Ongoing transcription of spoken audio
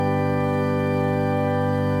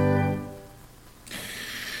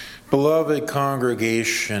Beloved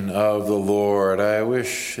congregation of the Lord, I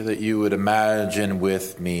wish that you would imagine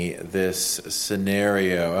with me this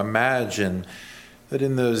scenario. Imagine that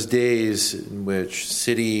in those days in which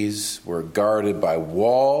cities were guarded by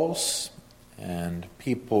walls and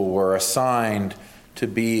people were assigned to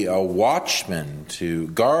be a watchman, to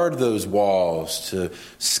guard those walls, to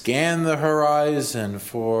scan the horizon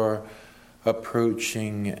for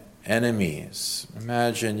approaching enemies.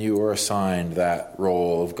 Imagine you were assigned that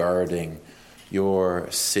role of guarding your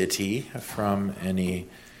city from any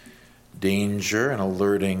danger and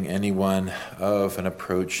alerting anyone of an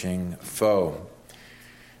approaching foe.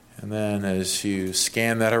 And then as you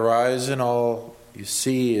scan that horizon, all you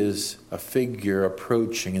see is a figure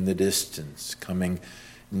approaching in the distance, coming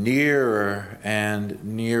nearer and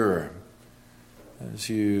nearer. As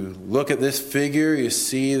you look at this figure, you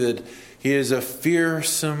see that he is a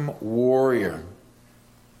fearsome warrior.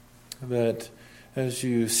 That as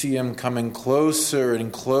you see him coming closer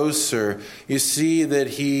and closer, you see that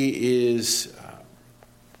he is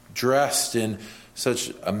dressed in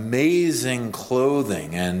such amazing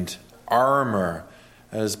clothing and armor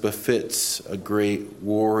as befits a great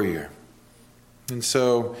warrior. And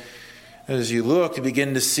so, as you look, you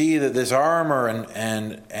begin to see that this armor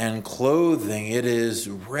and clothing, it is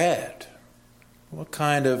red. What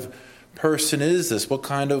kind of person is this? What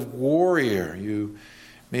kind of warrior? You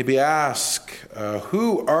maybe ask,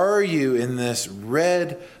 who are you in this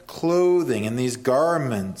red clothing, in these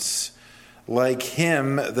garments, like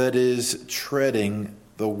him that is treading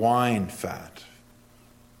the wine fat?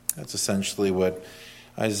 That's essentially what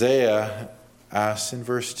Isaiah asks in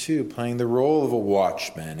verse 2, playing the role of a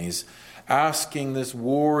watchman. He's asking this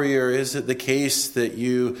warrior, is it the case that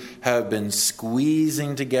you have been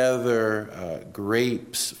squeezing together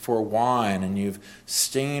grapes for wine and you've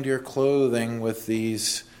stained your clothing with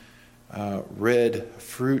these red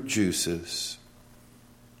fruit juices?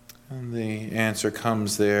 And the answer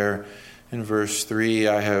comes there in verse 3,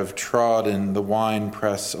 I have trodden the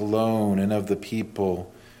winepress alone, and of the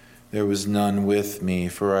people there was none with me,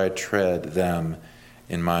 for I tread them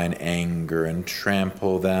in mine anger, and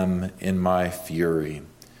trample them in my fury.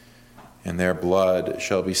 And their blood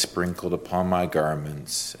shall be sprinkled upon my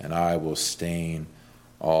garments, and I will stain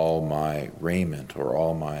all my raiment, or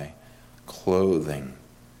all my clothing.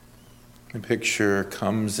 The picture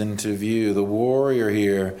comes into view. The warrior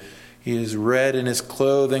here, he is red in his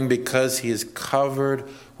clothing because he is covered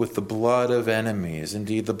with the blood of enemies,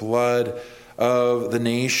 indeed the blood of the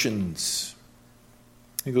nations.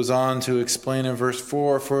 He goes on to explain in verse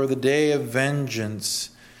 4, for the day of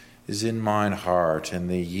vengeance is in mine heart, and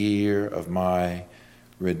the year of my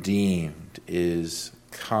redeemed is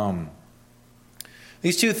come.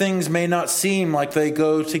 These two things may not seem like they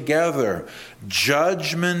go together.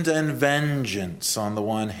 Judgment and vengeance on the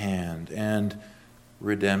one hand, and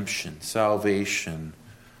redemption, salvation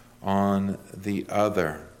on the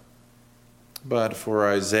other. But for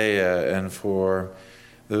Isaiah and for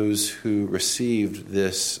those who received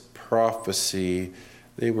this prophecy,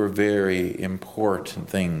 they were very important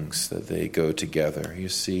things that they go together. You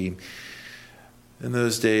see, in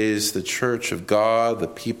those days, the church of God, the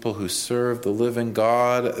people who served the living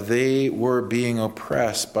God, they were being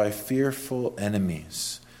oppressed by fearful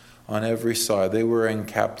enemies on every side. They were in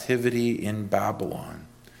captivity in Babylon.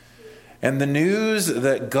 And the news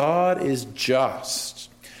that God is just,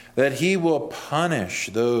 that he will punish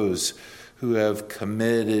those who have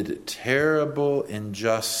committed terrible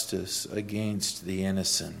injustice against the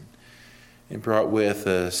innocent, and brought with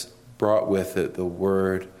it the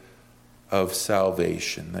word of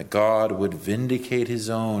salvation, that God would vindicate his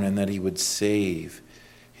own and that he would save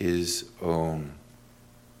his own.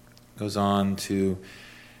 Goes on to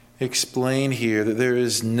explain here that there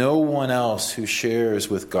is no one else who shares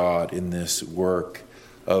with God in this work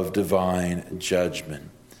of divine judgment,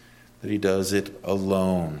 that he does it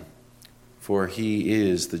alone, for he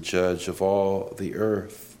is the judge of all the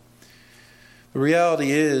earth. The reality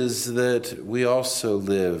is that we also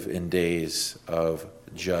live in days of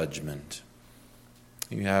judgment.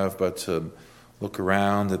 You have but to look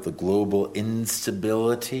around at the global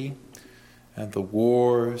instability, at the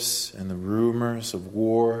wars and the rumors of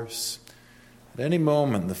wars. At any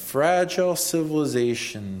moment, the fragile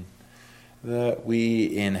civilization that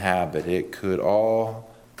we inhabit, it could all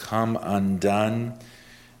come undone,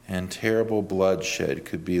 and terrible bloodshed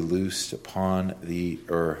could be loosed upon the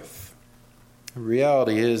earth. The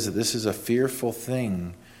reality is that this is a fearful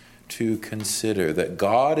thing to consider, that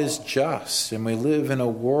God is just, and we live in a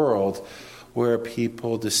world where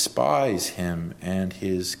people despise him and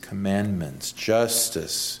his commandments.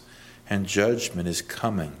 Justice and judgment is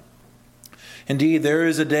coming. Indeed, there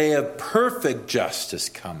is a day of perfect justice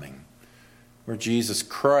coming, where Jesus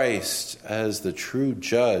Christ, as the true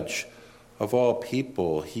judge of all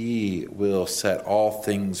people, he will set all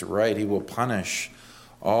things right. He will punish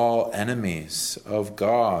all enemies of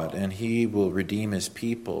God, and he will redeem his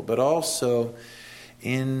people. But also,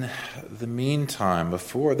 in the meantime,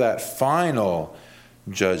 before that final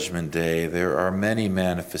judgment day, there are many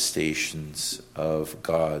manifestations of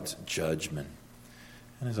God's judgment.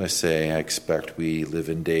 And as I say, I expect we live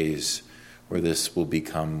in days where this will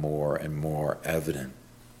become more and more evident.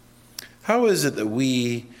 How is it that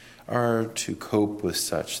we are to cope with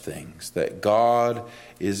such things? That God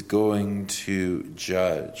is going to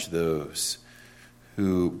judge those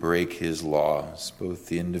who break his laws, both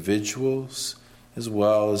the individuals as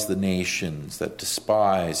well as the nations that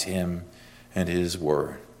despise him and his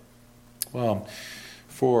word. Well,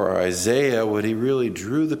 for Isaiah, what he really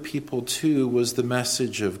drew the people to was the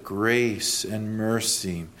message of grace and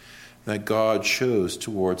mercy that God shows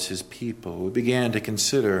towards his people. We began to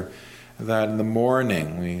consider that in the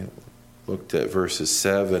morning. We looked at verses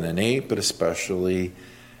 7 and 8, but especially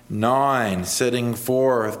 9, setting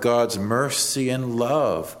forth God's mercy and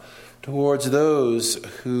love towards those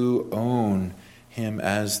who own him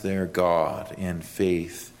as their God in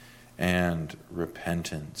faith and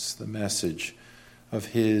repentance. The message of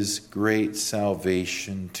his great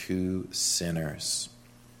salvation to sinners.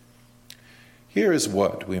 Here is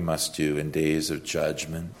what we must do in days of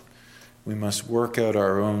judgment. We must work out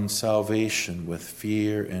our own salvation with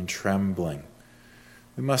fear and trembling.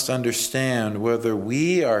 We must understand whether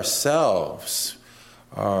we ourselves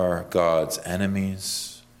are God's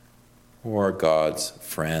enemies or God's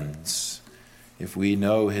friends. If we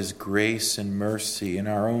know his grace and mercy in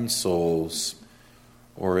our own souls,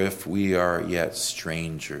 or if we are yet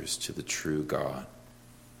strangers to the true God.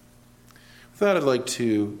 With that, I'd like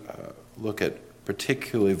to look at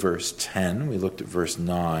particularly verse 10. We looked at verse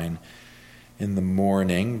 9 in the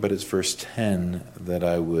morning, but it's verse 10 that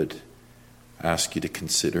I would ask you to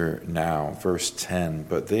consider now. Verse 10,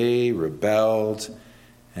 but they rebelled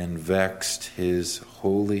and vexed his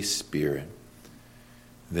Holy Spirit.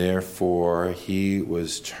 Therefore he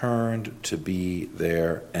was turned to be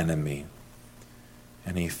their enemy,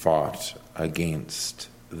 and he fought against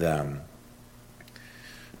them.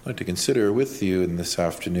 I'd like to consider with you in this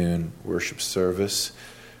afternoon worship service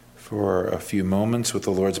for a few moments with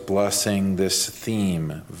the Lord's blessing this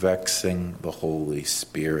theme, vexing the Holy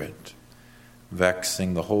Spirit.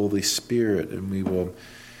 Vexing the Holy Spirit. And we will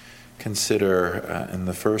consider in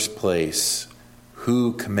the first place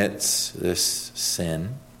who commits this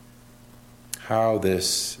sin, how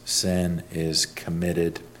this sin is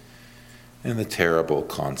committed, and the terrible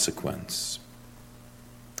consequence.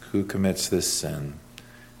 Who commits this sin,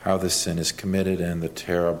 how this sin is committed, and the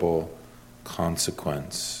terrible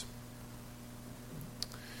consequence.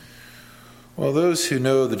 Well, those who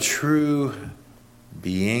know the true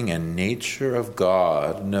being and nature of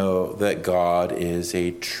God know that God is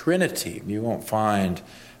a Trinity. You won't find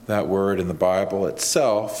that word in the Bible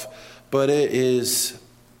itself, but it is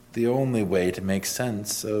the only way to make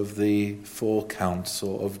sense of the full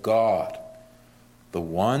counsel of God. The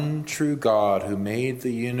one true God who made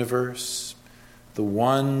the universe, the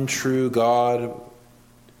one true God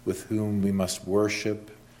with whom we must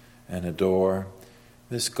worship and adore.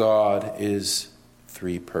 This God is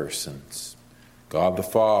three persons: God the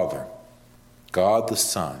Father, God the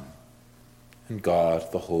Son, and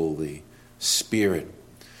God the Holy Spirit.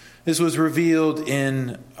 This was revealed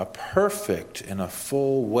in a perfect and a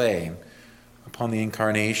full way upon the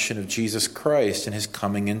incarnation of Jesus Christ and his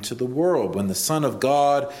coming into the world. When the Son of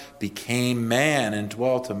God became man and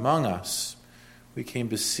dwelt among us, we came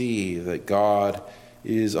to see that God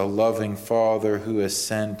is a loving Father who has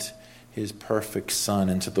sent his perfect Son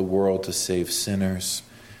into the world to save sinners,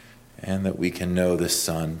 and that we can know the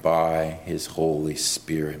Son by his Holy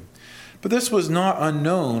Spirit. But this was not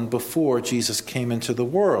unknown before Jesus came into the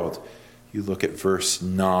world. You look at verse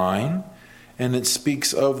 9, and it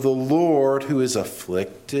speaks of the Lord who is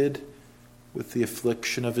afflicted with the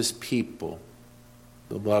affliction of his people,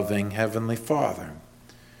 the loving Heavenly Father.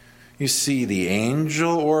 You see the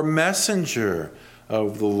angel or messenger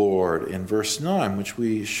of the Lord in verse 9, which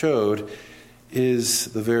we showed is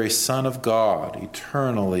the very Son of God,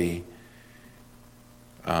 eternally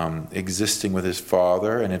existing with his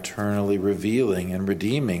Father and eternally revealing and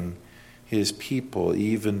redeeming his people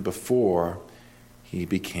even before he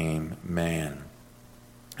became man.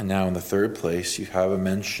 And now in the third place, you have a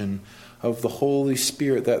mention of the Holy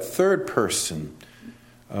Spirit, that third person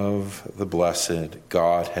of the blessed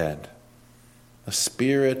Godhead. The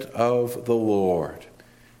Spirit of the Lord.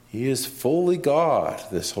 He is fully God,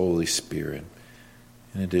 this Holy Spirit,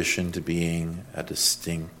 in addition to being a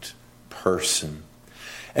distinct person.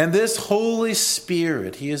 And this Holy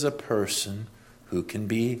Spirit, he is a person who can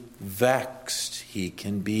be vexed. He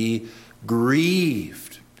can be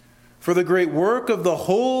grieved. For the great work of the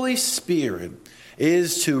Holy Spirit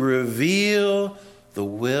is to reveal the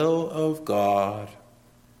will of God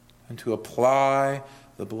and to apply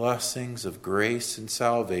the blessings of grace and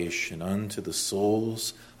salvation unto the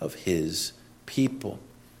souls of his people.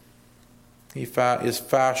 He is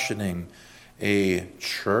fashioning a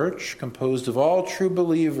church composed of all true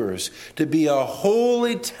believers to be a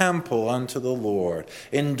holy temple unto the Lord,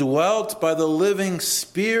 indwelt by the living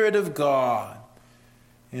Spirit of God,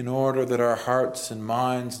 in order that our hearts and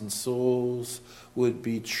minds and souls would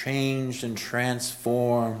be changed and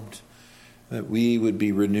transformed, that we would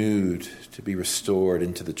be renewed to be restored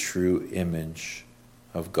into the true image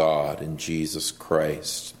of God in Jesus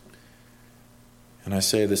Christ. And I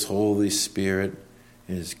say this Holy Spirit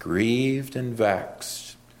is grieved and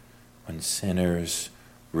vexed when sinners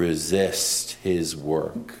resist his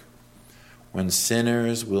work. When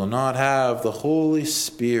sinners will not have the Holy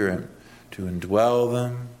Spirit to indwell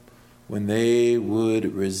them, when they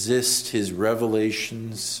would resist his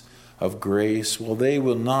revelations of grace, while they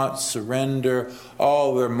will not surrender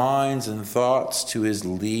all their minds and thoughts to his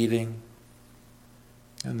leading.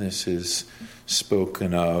 And this is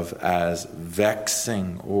spoken of as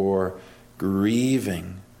vexing or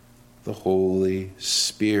grieving the Holy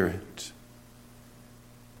Spirit.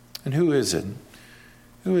 And who is it?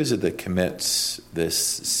 Who is it that commits this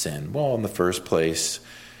sin? Well, in the first place,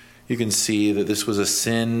 you can see that this was a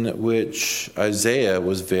sin which Isaiah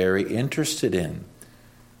was very interested in.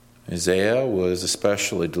 Isaiah was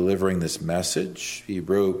especially delivering this message. He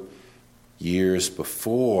wrote years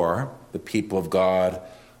before the people of God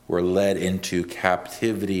were led into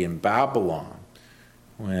captivity in Babylon,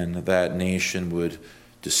 when that nation would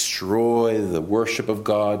destroy the worship of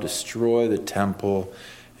God, destroy the temple,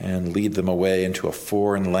 and lead them away into a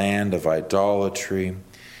foreign land of idolatry.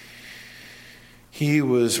 He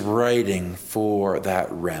was writing for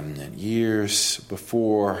that remnant. Years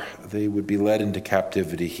before they would be led into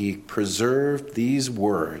captivity, he preserved these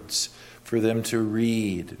words for them to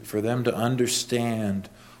read, for them to understand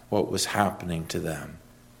what was happening to them.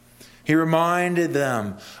 He reminded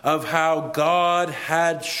them of how God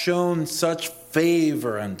had shown such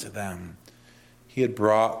favor unto them. He had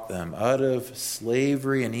brought them out of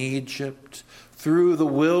slavery in Egypt, through the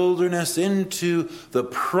wilderness into the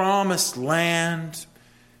promised land.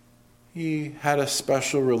 He had a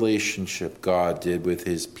special relationship, God did, with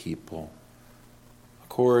his people,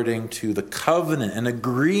 according to the covenant and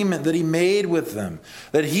agreement that he made with them,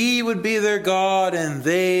 that he would be their God and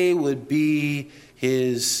they would be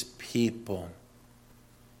his people.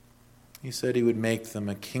 He said he would make them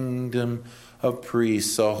a kingdom of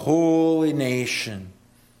priests, a holy nation.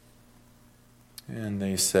 And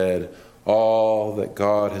they said, all that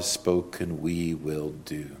God has spoken we will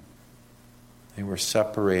do. They were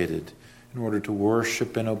separated in order to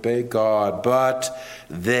worship and obey God, but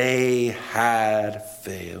they had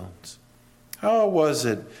failed. How was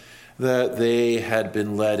it that they had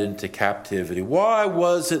been led into captivity? Why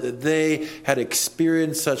was it that they had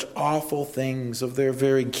experienced such awful things of their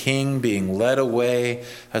very king being led away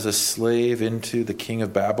as a slave into the king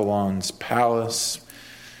of Babylon's palace?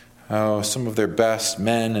 How some of their best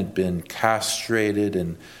men had been castrated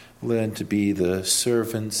and led to be the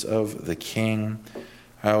servants of the king.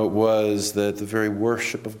 How it was that the very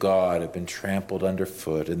worship of God had been trampled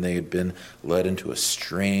underfoot and they had been led into a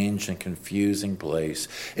strange and confusing place.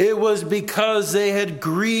 It was because they had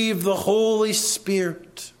grieved the Holy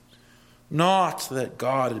Spirit. Not that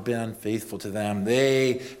God had been unfaithful to them.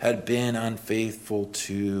 They had been unfaithful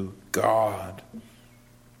to God.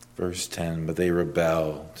 Verse 10, but they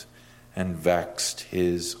rebelled and vexed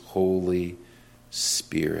his Holy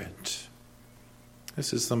Spirit.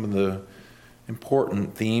 This is some of the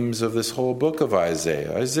important themes of this whole book of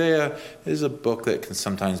Isaiah. Isaiah is a book that can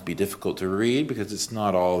sometimes be difficult to read because it's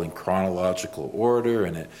not all in chronological order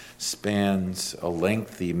and it spans a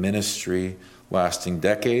lengthy ministry lasting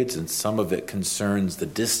decades, and some of it concerns the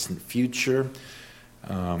distant future,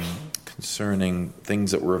 concerning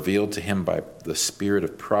things that were revealed to him by the spirit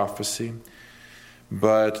of prophecy.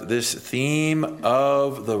 But this theme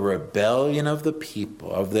of the rebellion of the people,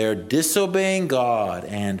 of their disobeying God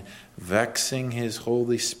and vexing his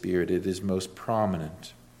Holy Spirit, it is most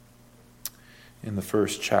prominent in the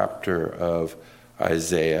first chapter of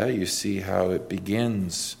Isaiah, you see how it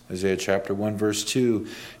begins. Isaiah chapter 1, verse 2.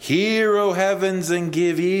 Hear, O heavens, and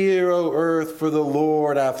give ear, O earth, for the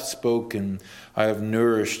Lord hath spoken. I have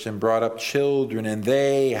nourished and brought up children, and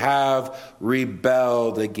they have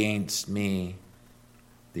rebelled against me.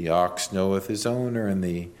 The ox knoweth his owner, and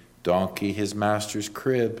the donkey his master's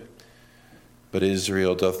crib. But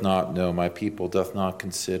Israel doth not know, my people doth not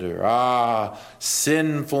consider. Ah,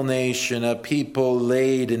 sinful nation, a people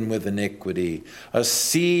laden with iniquity, a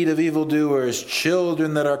seed of evildoers,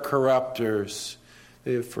 children that are corrupters.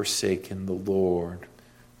 They have forsaken the Lord.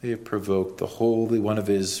 They have provoked the Holy One of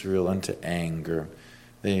Israel unto anger.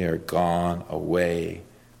 They are gone away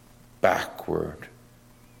backward.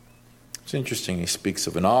 It's interesting, he speaks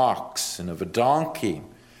of an ox and of a donkey.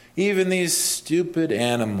 Even these stupid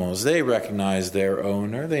animals, they recognize their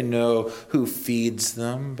owner. They know who feeds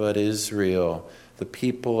them. But Israel, the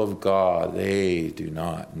people of God, they do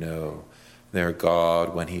not know their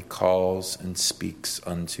God when he calls and speaks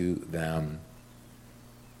unto them.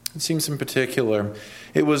 It seems in particular,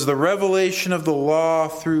 it was the revelation of the law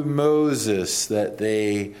through Moses that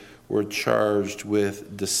they were charged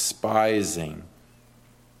with despising.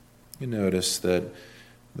 You notice that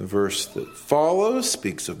the verse that follows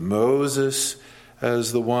speaks of Moses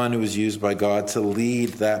as the one who was used by God to lead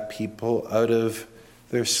that people out of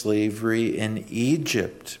their slavery in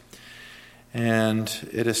Egypt. And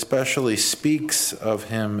it especially speaks of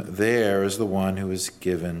him there as the one who was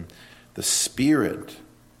given the Spirit.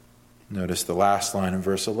 Notice the last line in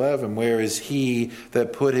verse 11. Where is he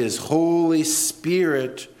that put his Holy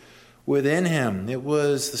Spirit within him? It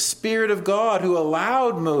was the Spirit of God who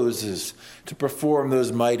allowed Moses to perform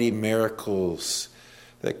those mighty miracles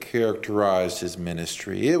that characterized his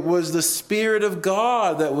ministry. It was the Spirit of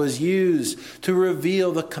God that was used to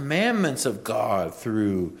reveal the commandments of God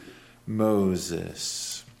through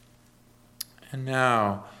Moses. And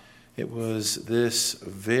now it was this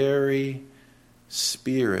very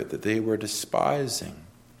Spirit that they were despising.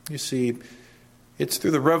 You see, it's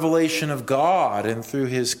through the revelation of God and through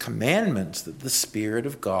his commandments that the Spirit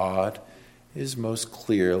of God is most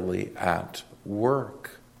clearly at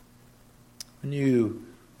work. When you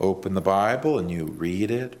open the Bible and you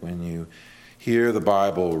read it, when you hear the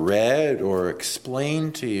Bible read or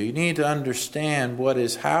explained to you, you need to understand what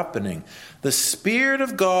is happening. The Spirit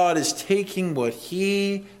of God is taking what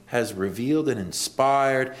he has revealed and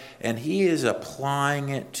inspired, and he is applying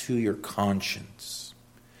it to your conscience.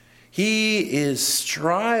 He is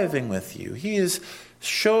striving with you. He is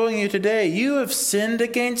showing you today, you have sinned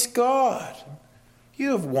against God.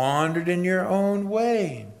 You have wandered in your own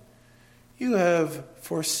way. You have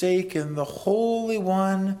forsaken the Holy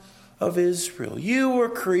One of Israel. You were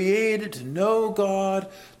created to know God,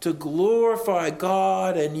 to glorify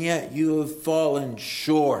God, and yet you have fallen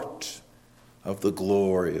short of the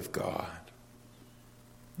glory of God.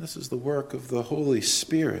 This is the work of the Holy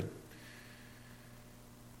Spirit.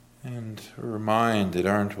 And we're reminded,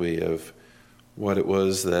 aren't we, of what it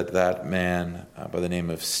was that man by the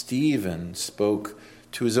name of Stephen spoke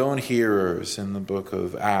to his own hearers in the book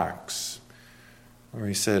of Acts, where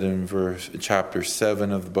he said in chapter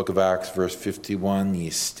 7 of the book of Acts, verse 51,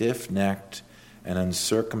 ye stiff-necked and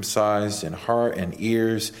uncircumcised in heart and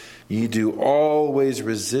ears, ye do always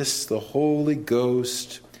resist the Holy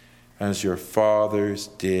Ghost, as your fathers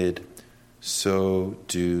did, so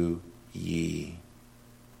do ye.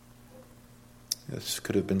 This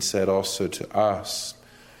could have been said also to us.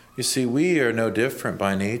 You see, we are no different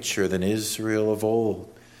by nature than Israel of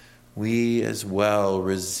old. We as well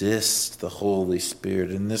resist the Holy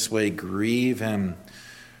Spirit, in this way grieve him.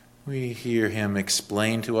 We hear him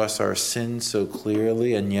explain to us our sins so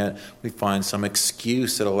clearly, and yet we find some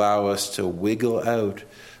excuse that allow us to wiggle out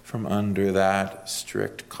from under that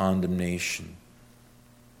strict condemnation.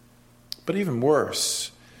 But even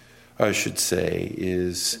worse, I should say,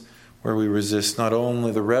 is where we resist not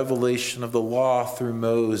only the revelation of the law through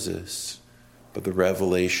Moses, but the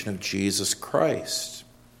revelation of Jesus Christ.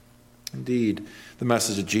 Indeed, the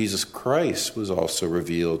message of Jesus Christ was also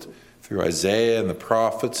revealed through Isaiah and the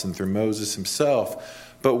prophets and through Moses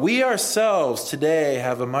himself. But we ourselves today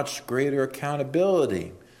have a much greater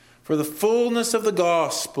accountability, for the fullness of the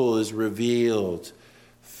gospel is revealed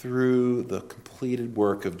through the completed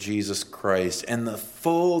work of Jesus Christ and the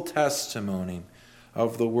full testimony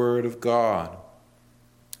of the Word of God.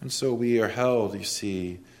 And so we are held, you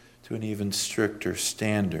see, to an even stricter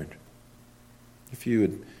standard. If you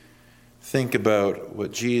would think about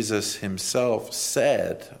what Jesus himself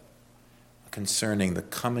said concerning the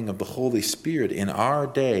coming of the Holy Spirit in our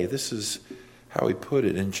day, this is how he put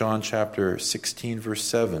it in John chapter 16, verse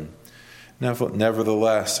 7.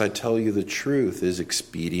 Nevertheless, I tell you the truth, it is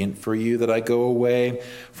expedient for you that I go away.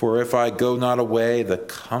 For if I go not away, the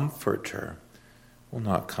Comforter will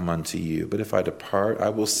not come unto you. But if I depart, I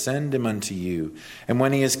will send him unto you. And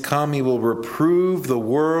when he is come, he will reprove the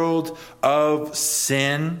world of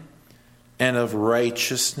sin and of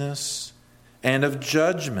righteousness and of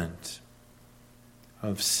judgment.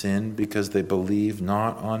 Of sin, because they believe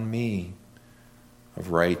not on me.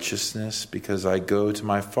 Of righteousness, because I go to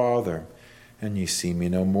my Father, and ye see me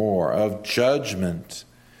no more. Of judgment,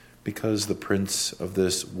 because the prince of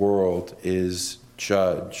this world is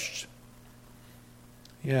judged.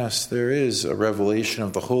 Yes, there is a revelation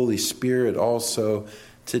of the Holy Spirit also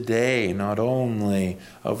today, not only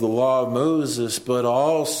of the law of Moses, but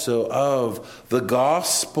also of the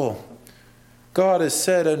gospel. God has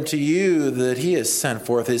said unto you that he has sent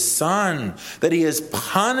forth his Son, that he has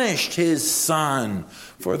punished his Son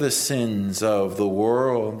for the sins of the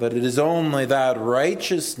world, that it is only that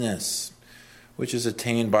righteousness which is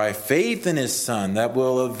attained by faith in his Son that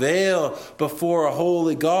will avail before a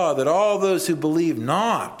holy God, that all those who believe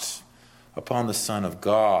not upon the Son of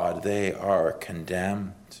God, they are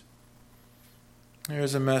condemned. There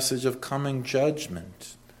is a message of coming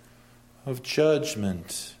judgment,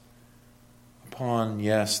 upon,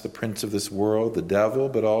 yes, the prince of this world, the devil,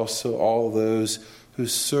 but also all those who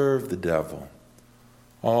serve the devil,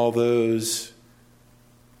 all those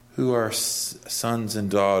who are sons and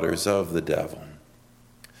daughters of the devil.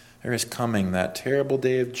 There is coming that terrible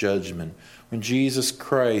day of judgment when Jesus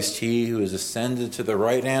Christ, he who has ascended to the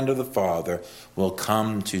right hand of the Father, will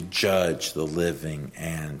come to judge the living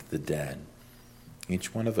and the dead.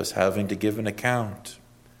 Each one of us having to give an account.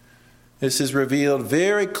 This is revealed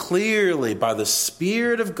very clearly by the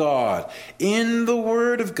Spirit of God in the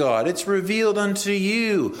Word of God. It's revealed unto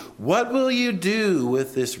you. What will you do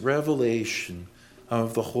with this revelation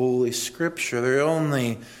of the Holy Scripture? There are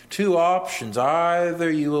only two options.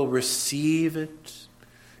 Either you will receive it,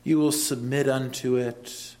 you will submit unto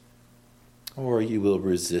it, or you will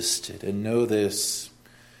resist it. And know this,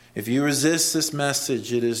 if you resist this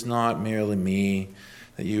message, it is not merely me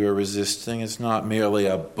that you are resisting. It's not merely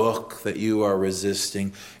a book that you are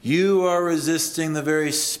resisting. You are resisting the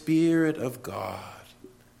very Spirit of God.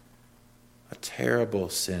 A terrible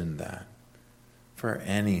sin that, for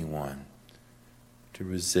anyone to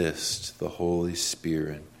resist the Holy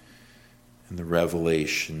Spirit and the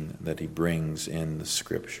revelation that he brings in the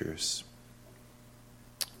Scriptures.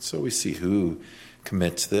 So we see who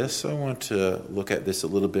commits this. I want to look at this a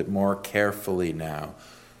little bit more carefully now.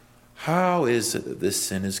 How is it that this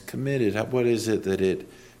sin is committed? What is it that it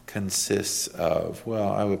consists of?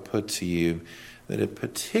 Well, I would put to you that it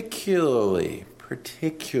particularly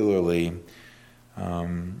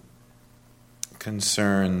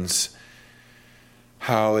concerns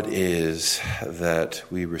how it is that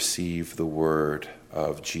we receive the word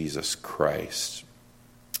of Jesus Christ.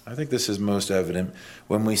 I think this is most evident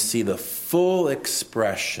when we see the full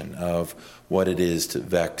expression of what it is to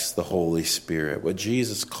vex the Holy Spirit, what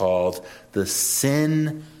Jesus called the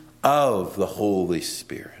sin of the Holy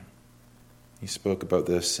Spirit. He spoke about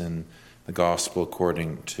this in the Gospel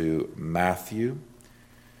according to Matthew.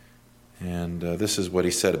 And this is what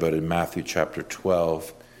he said about it in Matthew chapter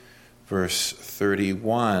 12, verse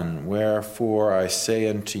 31. Wherefore I say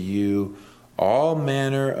unto you, all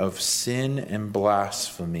manner of sin and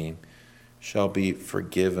blasphemy shall be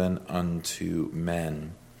forgiven unto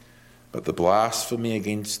men. But the blasphemy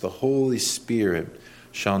against the Holy Spirit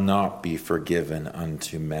shall not be forgiven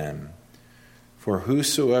unto men. For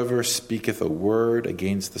whosoever speaketh a word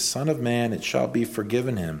against the Son of Man, it shall be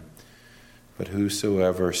forgiven him. But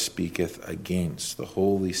whosoever speaketh against the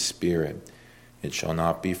Holy Spirit, it shall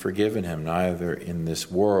not be forgiven him, neither in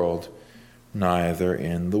this world, neither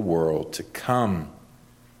in the world to come.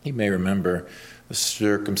 You may remember the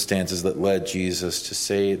circumstances that led Jesus to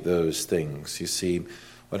say those things. You see,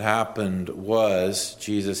 what happened was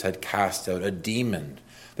Jesus had cast out a demon.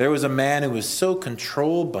 There was a man who was so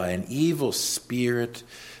controlled by an evil spirit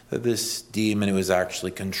that this demon was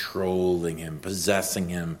actually controlling him, possessing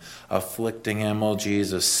him, afflicting him. Well,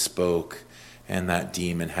 Jesus spoke, and that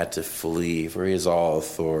demon had to flee, for he has all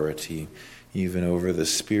authority, even over the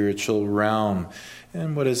spiritual realm.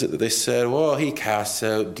 And what is it that they said? Well, he casts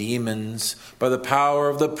out demons by the power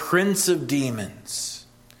of the prince of demons.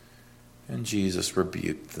 And Jesus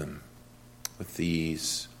rebuked them with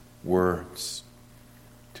these words,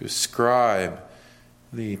 to ascribe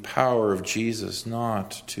the power of Jesus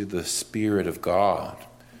not to the Spirit of God,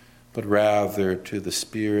 but rather to the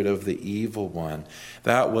spirit of the evil one.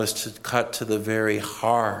 That was to cut to the very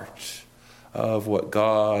heart of what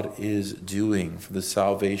God is doing for the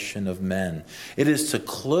salvation of men. It is to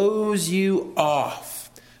close you off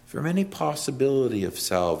from any possibility of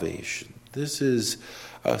salvation. This is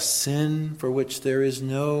a sin for which there is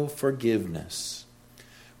no forgiveness,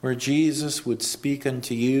 where Jesus would speak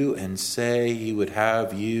unto you and say he would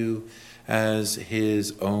have you as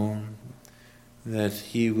his own, that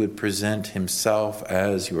he would present himself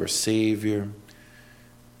as your Savior,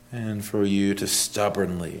 and for you to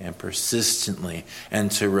stubbornly and persistently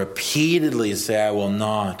and to repeatedly say, I will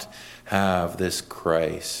not have this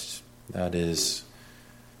Christ. That is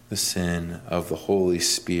the sin of the Holy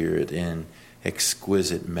Spirit in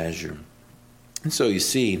exquisite measure. And so you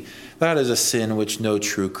see, that is a sin which no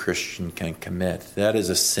true Christian can commit. That is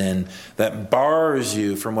a sin that bars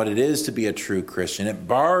you from what it is to be a true Christian. It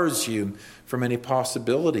bars you from any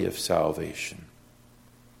possibility of salvation.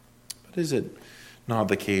 But is it not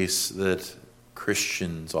the case that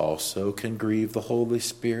Christians also can grieve the Holy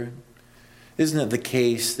Spirit? Isn't it the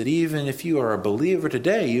case that even if you are a believer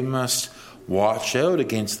today, you must watch out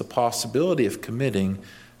against the possibility of committing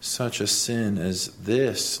such a sin as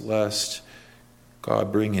this, lest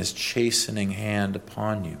God bring his chastening hand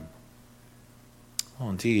upon you? Well,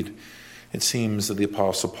 indeed, it seems that the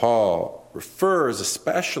Apostle Paul refers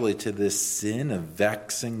especially to this sin of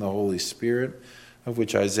vexing the Holy Spirit, of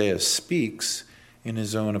which Isaiah speaks in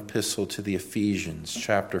his own epistle to the Ephesians,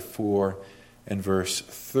 chapter 4 and verse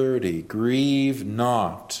 30. Grieve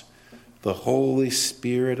not the Holy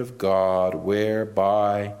Spirit of God,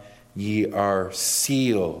 whereby ye are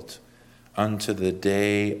sealed unto the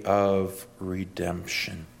day of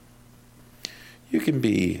redemption. You can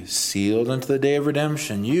be sealed unto the day of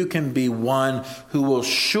redemption. You can be one who will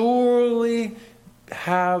surely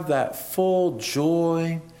have that full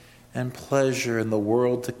joy and pleasure in the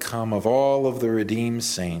world to come of all of the redeemed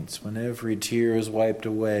saints, when every tear is wiped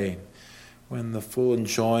away, when the full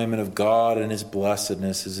enjoyment of God and his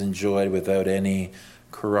blessedness is enjoyed without any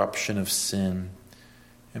corruption of sin,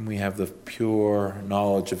 and we have the pure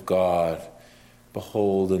knowledge of God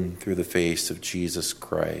beholden through the face of Jesus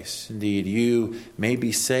Christ. Indeed, you may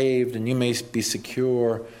be saved and you may be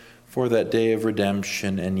secure for that day of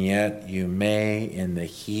redemption, and yet you may, in the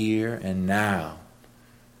here and now,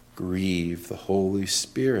 grieve the Holy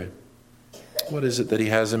Spirit. What is it that he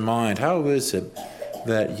has in mind? How is it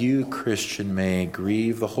that you, Christian, may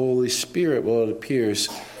grieve the Holy Spirit? Well, it appears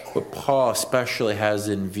what Paul especially has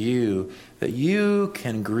in view, that you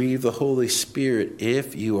can grieve the Holy Spirit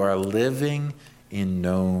if you are living in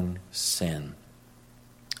known sin.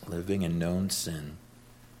 Living in known sin.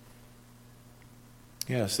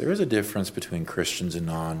 Yes, there is a difference between Christians and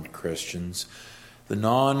non-Christians. The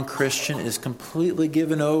non-Christian is completely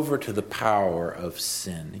given over to the power of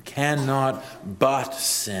sin. He cannot but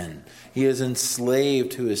sin. He is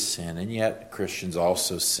enslaved to his sin, and yet Christians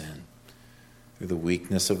also sin. Through the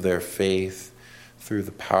weakness of their faith, through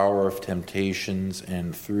the power of temptations,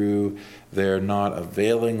 and through their not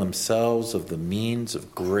availing themselves of the means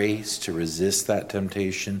of grace to resist that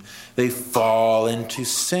temptation, they fall into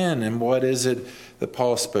sin. And what is it that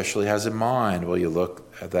Paul especially has in mind? Well, you look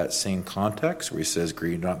at that same context where he says,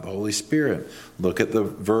 grieve not the Holy Spirit. Look at the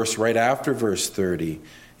verse right after verse 30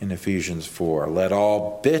 in Ephesians 4. Let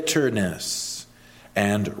all bitterness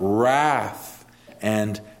and wrath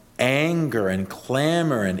and anger and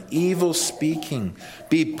clamor and evil speaking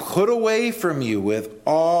be put away from you with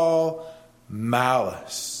all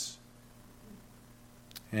malice.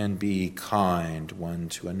 And be kind one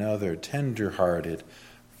to another, tender-hearted,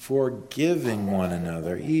 forgiving one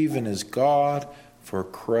another, even as God for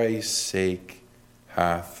Christ's sake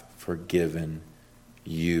hath forgiven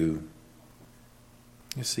you.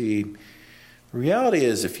 You see, the reality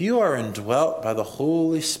is, if you are indwelt by the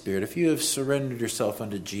Holy Spirit, if you have surrendered yourself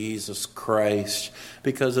unto Jesus Christ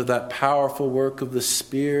because of that powerful work of the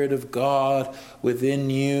Spirit of God within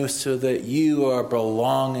you, so that you are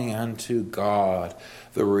belonging unto God,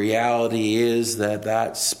 the reality is that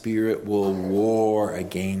that Spirit will war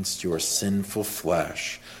against your sinful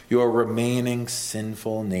flesh, your remaining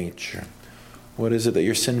sinful nature. What is it that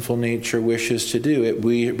your sinful nature wishes to do? It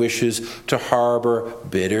wishes to harbor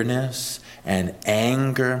bitterness and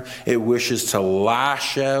anger. It wishes to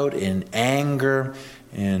lash out in anger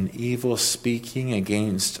and evil speaking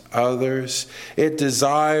against others. It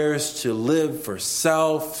desires to live for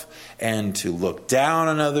self and to look down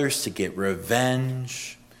on others, to get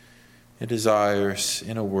revenge. It desires,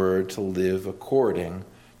 in a word, to live according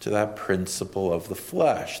to that principle of the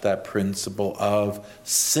flesh, that principle of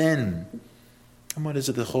sin. And what is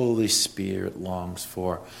it the Holy Spirit longs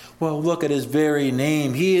for? Well, look at his very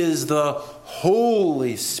name. He is the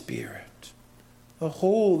Holy Spirit. the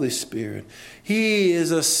Holy Spirit. He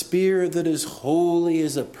is a spirit that is holy,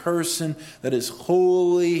 is a person that is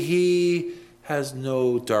holy. He has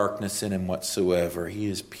no darkness in him whatsoever. He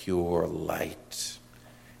is pure light.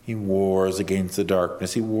 He wars against the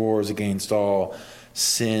darkness. He wars against all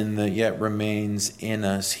sin that yet remains in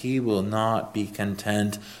us. He will not be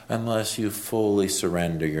content unless you fully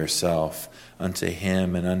surrender yourself unto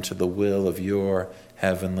him and unto the will of your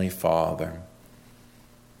heavenly Father.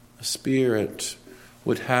 The Spirit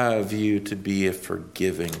would have you to be a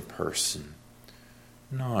forgiving person,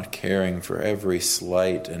 not caring for every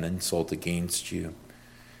slight and insult against you.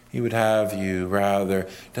 He would have you rather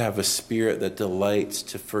to have a spirit that delights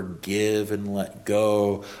to forgive and let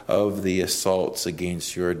go of the assaults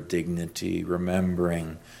against your dignity,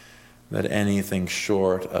 remembering that anything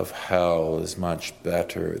short of hell is much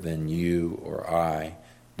better than you or I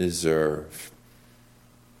deserve.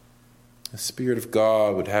 The Spirit of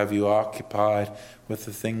God would have you occupied with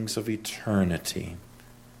the things of eternity,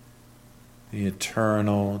 the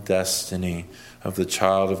eternal destiny of the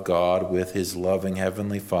child of God with his loving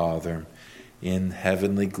heavenly Father, in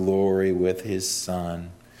heavenly glory with his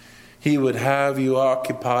Son. He would have you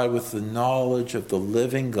occupied with the knowledge of the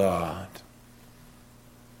living God,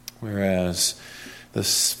 whereas the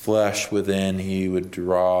flesh within, he would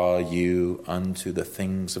draw you unto the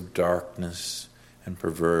things of darkness and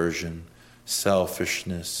perversion,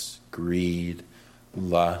 selfishness, greed,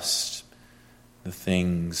 lust, the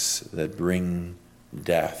things that bring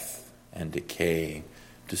death and decay,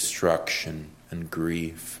 destruction and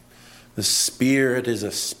grief. The Spirit is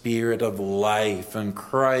a spirit of life, and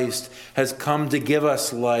Christ has come to give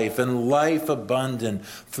us life, and life abundant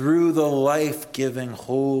through the life-giving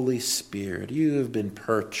Holy Spirit. You have been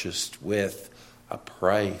purchased with a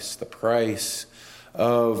price, the price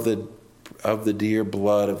of the dear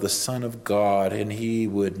blood of the Son of God, and he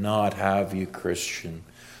would not have you, Christian,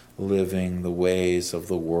 living the ways of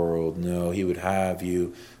the world. No, he would have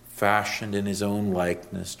you fashioned in his own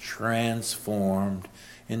likeness, transformed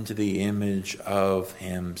into the image of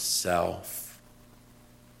himself.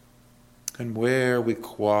 And where we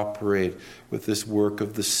cooperate with this work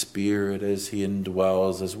of the Spirit as he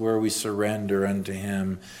indwells us, where we surrender unto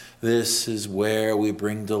him, this is where we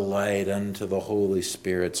bring delight unto the Holy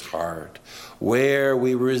Spirit's heart. Where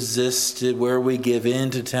we resist it, where we give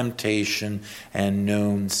in to temptation and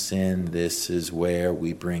known sin, this is where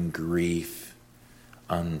we bring grief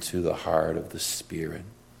unto the heart of the Spirit.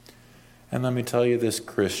 And let me tell you this,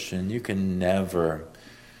 Christian, you can never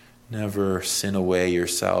sin away your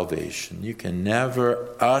salvation. You can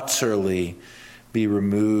never utterly be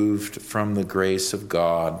removed from the grace of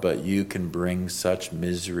God, but you can bring such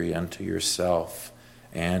misery unto yourself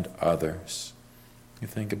and others. You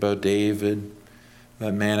think about David,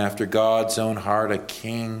 that man after God's own heart, a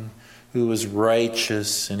king who was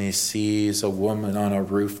righteous, and he sees a woman on a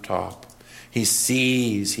rooftop. He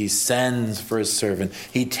sends for his servant.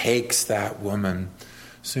 He takes that woman.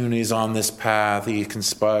 Soon he's on this path. He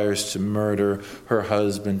conspires to murder her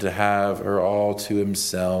husband, to have her all to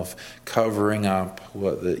himself, covering up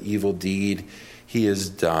what the evil deed he has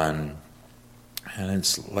done. And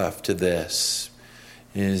it's left to this.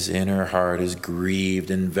 His inner heart is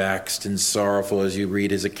grieved and vexed and sorrowful as you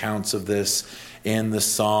read his accounts of this in the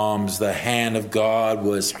Psalms. The hand of God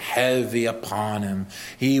was heavy upon him.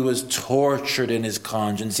 He was tortured in his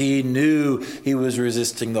conscience. He knew he was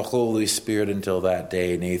resisting the Holy Spirit until that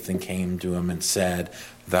day Nathan came to him and said,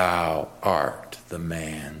 "Thou art the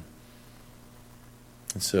man."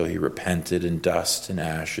 And so he repented in dust and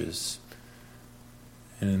ashes.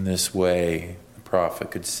 And in this way, the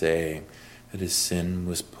prophet could say that his sin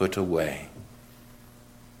was put away,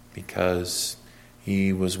 because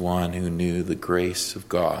he was one who knew the grace of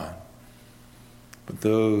God. But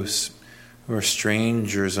those who are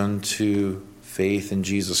strangers unto faith in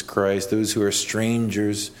Jesus Christ, those who are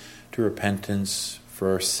strangers to repentance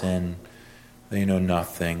for sin, they know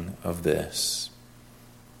nothing of this.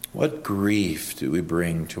 What grief do we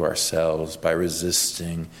bring to ourselves by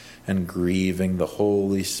resisting and grieving the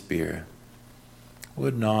Holy Spirit?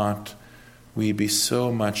 Would not we be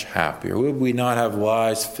so much happier? Would we not have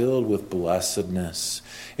lives filled with blessedness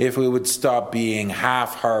if we would stop being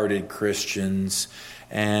half-hearted Christians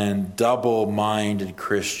and double-minded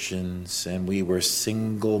Christians, and we were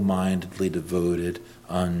single-mindedly devoted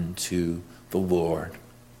unto the Lord?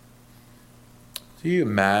 Do you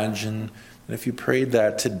imagine that if you prayed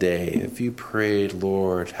that today, if you prayed,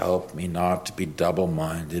 "Lord, help me not to be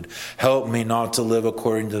double-minded, help me not to live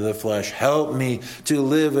according to the flesh, help me to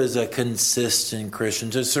live as a consistent Christian,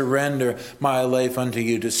 to surrender my life unto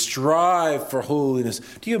you, to strive for holiness,"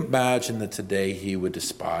 do you imagine that today he would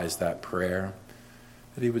despise that prayer?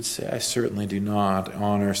 that he would say, I certainly do not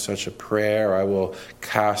honor such a prayer. I will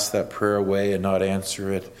cast that prayer away and not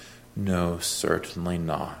answer it. No, certainly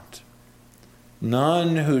not.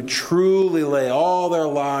 None who truly lay all their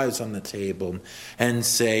lives on the table and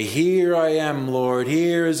say, here I am, Lord,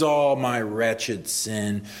 here is all my wretched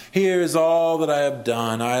sin. Here is all that I have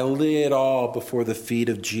done. I lay it all before the feet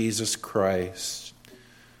of Jesus Christ.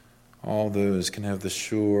 All those can have the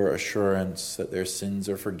sure assurance that their sins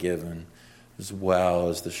are forgiven, as well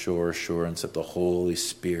as the sure assurance that the Holy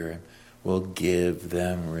Spirit will give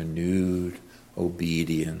them renewed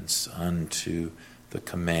obedience unto the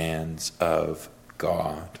commands of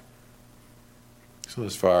God. So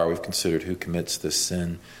as far we've considered who commits this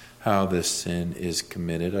sin, how this sin is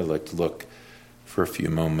committed. I'd like to look for a few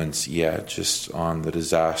moments yet just on the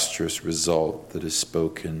disastrous result that is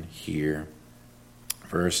spoken here.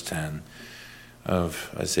 Verse 10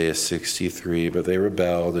 of Isaiah 63, but they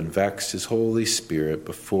rebelled and vexed his Holy Spirit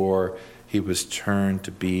before he was turned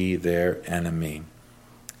to be their enemy,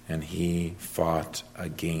 and he fought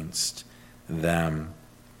against them.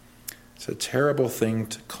 It's a terrible thing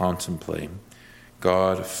to contemplate,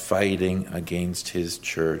 God fighting against his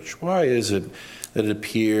church. Why is it that it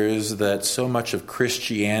appears that so much of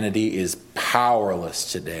Christianity is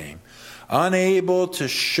powerless today, unable to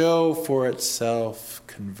show for itself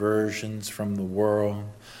conversions from the world,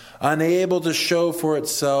 unable to show for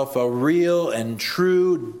itself a real and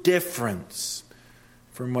true difference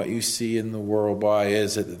from what you see in the world? Why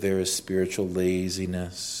is it that there is spiritual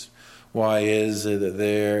laziness? Why is it that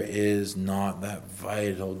there is not that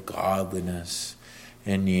vital godliness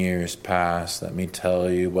in years past? Let me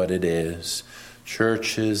tell you what it is.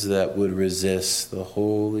 Churches that would resist the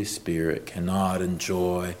Holy Spirit cannot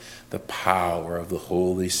enjoy the power of the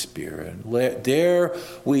Holy Spirit. Dare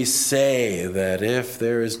we say that if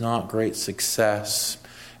there is not great success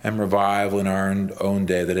and revival in our own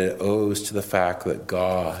day, that it owes to the fact that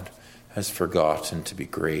God has forgotten to be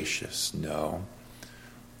gracious? No.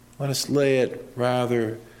 Let us lay it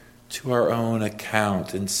rather to our own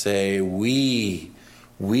account and say, we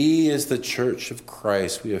as the Church of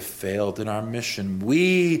Christ, we have failed in our mission.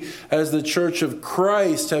 We as the Church of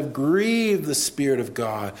Christ have grieved the Spirit of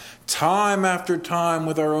God time after time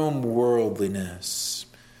with our own worldliness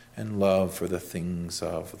and love for the things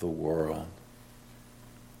of the world.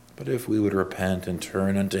 But if we would repent and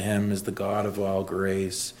turn unto him as the God of all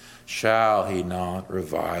grace, shall he not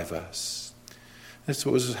revive us? This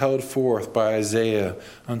was held forth by Isaiah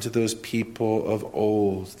unto those people of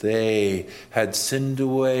old. They had sinned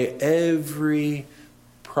away every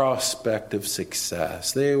prospect of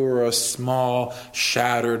success. They were a small,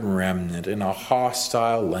 shattered remnant in a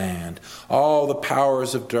hostile land. All the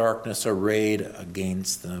powers of darkness arrayed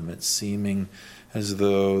against them, it seeming as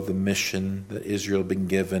though the mission that Israel had been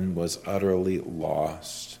given was utterly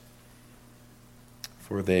lost.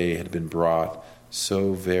 For they had been brought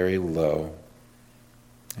so very low.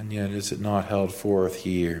 And yet is it not held forth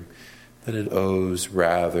here that it owes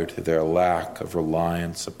rather to their lack of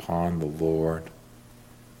reliance upon the Lord?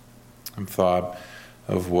 I'm thought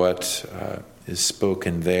of what is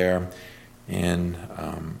spoken there in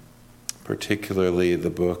particularly the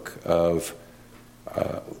book of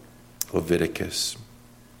Leviticus.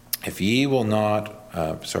 If ye will not,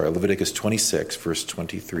 Leviticus 26, verse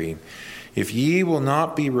 23. If ye will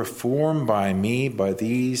not be reformed by me by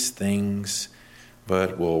these things,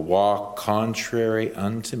 but will walk contrary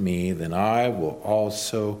unto me, then I will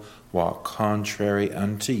also walk contrary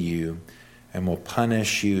unto you, and will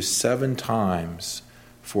punish you 7 times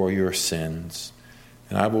for your sins.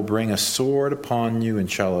 And I will bring a sword upon you, and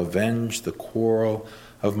shall avenge the quarrel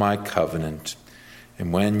of my covenant.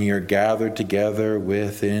 And when ye are gathered together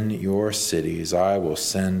within your cities, I will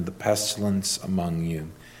send the pestilence among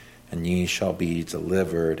you, and ye shall be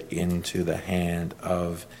delivered into the hand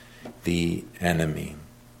of the enemy.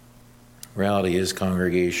 Reality is,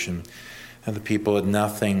 congregation, and the people had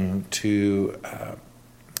nothing to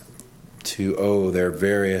owe their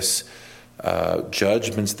various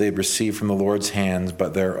judgments they'd received from the Lord's hands,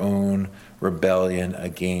 but their own rebellion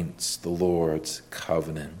against the Lord's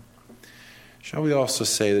covenant. Shall we also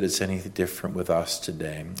say that it's anything different with us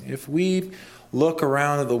today? If we look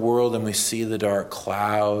around at the world and we see the dark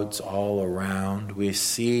clouds all around, we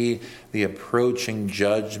see the approaching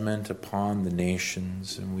judgment upon the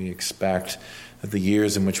nations, and we expect that the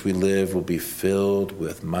years in which we live will be filled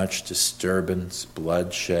with much disturbance,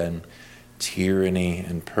 bloodshed, tyranny,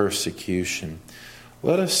 and persecution.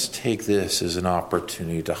 Let us take this as an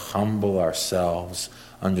opportunity to humble ourselves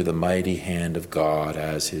under the mighty hand of God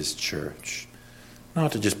as his church.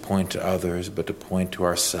 Not to just point to others, but to point to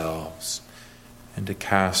ourselves and to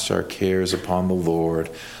cast our cares upon the Lord,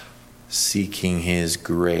 seeking his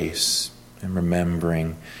grace and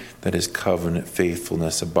remembering that his covenant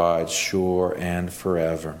faithfulness abides sure and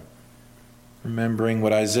forever. Remembering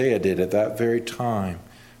what Isaiah did at that very time.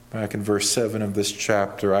 Back in verse 7 of this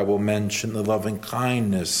chapter, I will mention the loving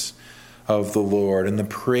kindness of the Lord and the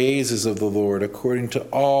praises of the Lord according to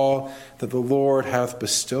all that the Lord hath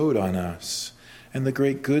bestowed on us, and the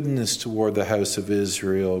great goodness toward the house of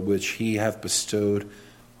Israel, which he hath bestowed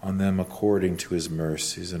on them according to his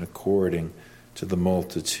mercies and according to the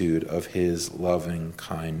multitude of his loving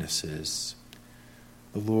kindnesses.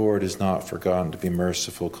 The Lord is not forgotten to be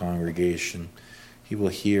merciful, congregation. He will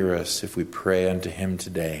hear us if we pray unto him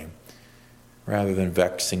today. Rather than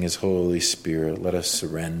vexing his Holy Spirit, let us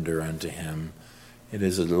surrender unto him. It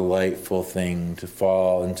is a delightful thing to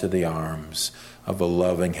fall into the arms of a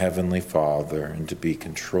loving Heavenly Father and to be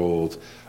controlled